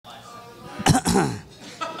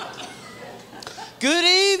Good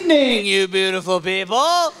evening, you beautiful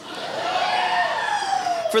people.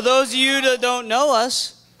 For those of you that don't know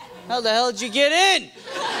us, how the hell did you get in?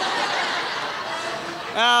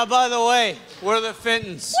 By the way, we're the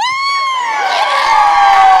Fintons.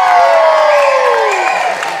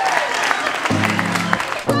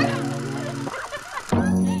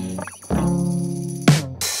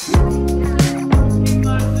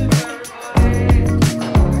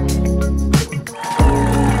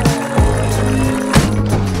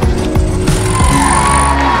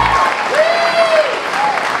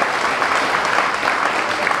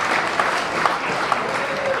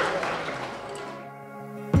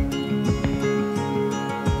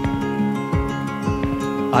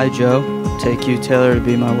 I, Joe, take you, Taylor, to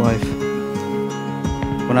be my wife.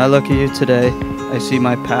 When I look at you today, I see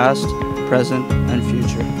my past, present, and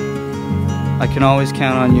future. I can always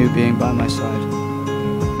count on you being by my side.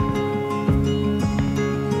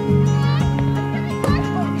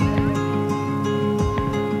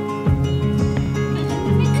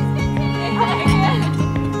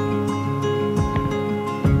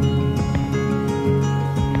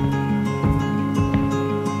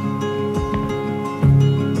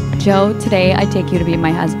 Joe, today I take you to be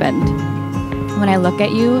my husband. When I look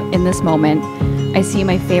at you in this moment, I see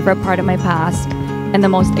my favorite part of my past and the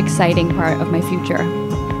most exciting part of my future.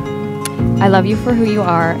 I love you for who you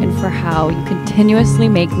are and for how you continuously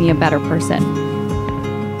make me a better person.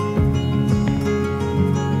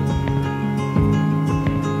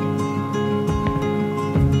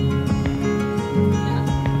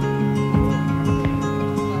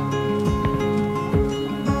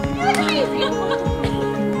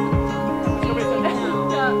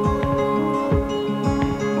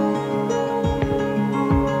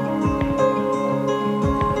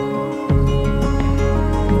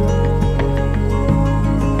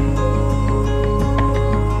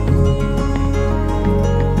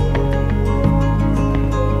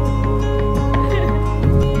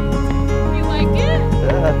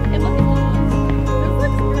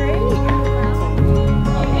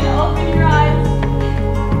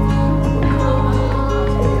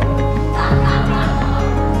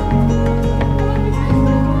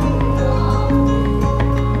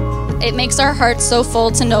 It makes our hearts so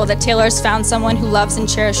full to know that Taylor has found someone who loves and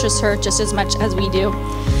cherishes her just as much as we do.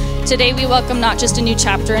 Today we welcome not just a new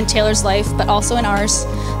chapter in Taylor's life, but also in ours,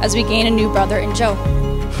 as we gain a new brother in Joe.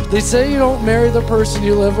 They say you don't marry the person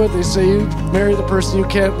you live with, they say you marry the person you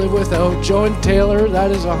can't live without. Joe and Taylor,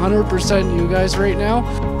 that is 100% you guys right now.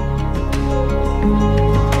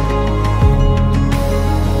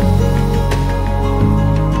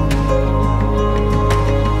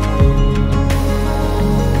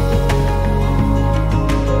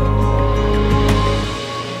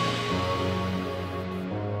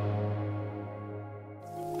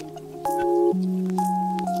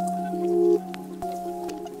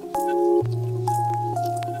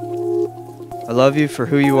 I love you for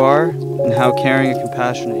who you are and how caring and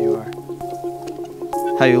compassionate you are.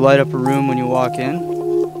 How you light up a room when you walk in.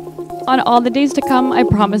 On all the days to come, I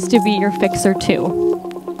promise to be your fixer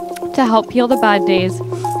too. To help heal the bad days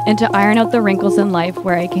and to iron out the wrinkles in life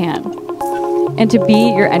where I can. And to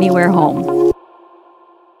be your anywhere home.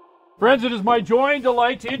 Friends, it is my joy and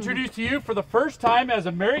delight to introduce to you for the first time as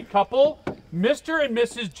a married couple, Mr. and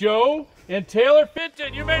Mrs. Joe and Taylor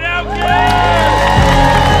Finton. You may now give!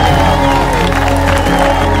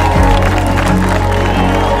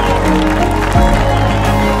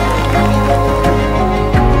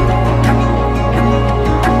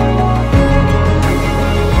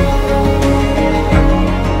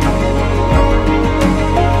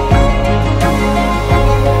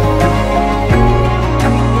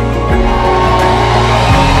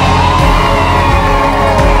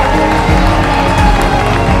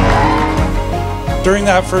 During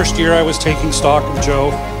that first year, I was taking stock of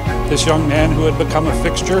Joe, this young man who had become a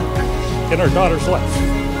fixture in our daughter's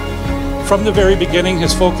life. From the very beginning,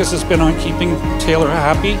 his focus has been on keeping Taylor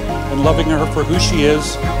happy and loving her for who she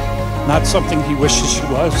is, not something he wishes she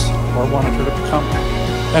was or wanted her to become.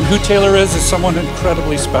 And who Taylor is someone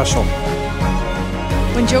incredibly special.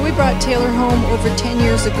 When Joey brought Taylor home over 10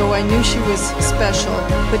 years ago, I knew she was special,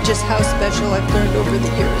 but just how special I've learned over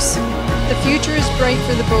the years. The future is bright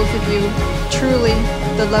for the both of you. Truly,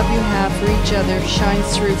 the love you have for each other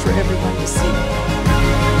shines through for everyone to see.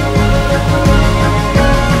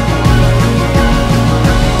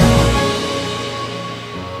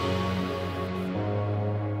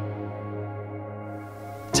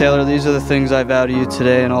 Taylor, these are the things I vow to you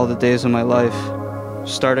today and all the days of my life.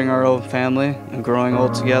 Starting our own family and growing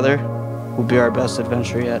old together will be our best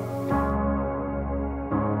adventure yet.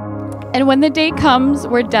 And when the day comes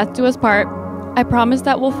where death do us part, I promise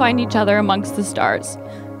that we'll find each other amongst the stars,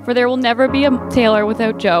 for there will never be a Taylor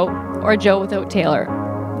without Joe, or a Joe without Taylor.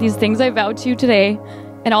 These things I vow to you today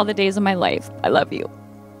and all the days of my life. I love you.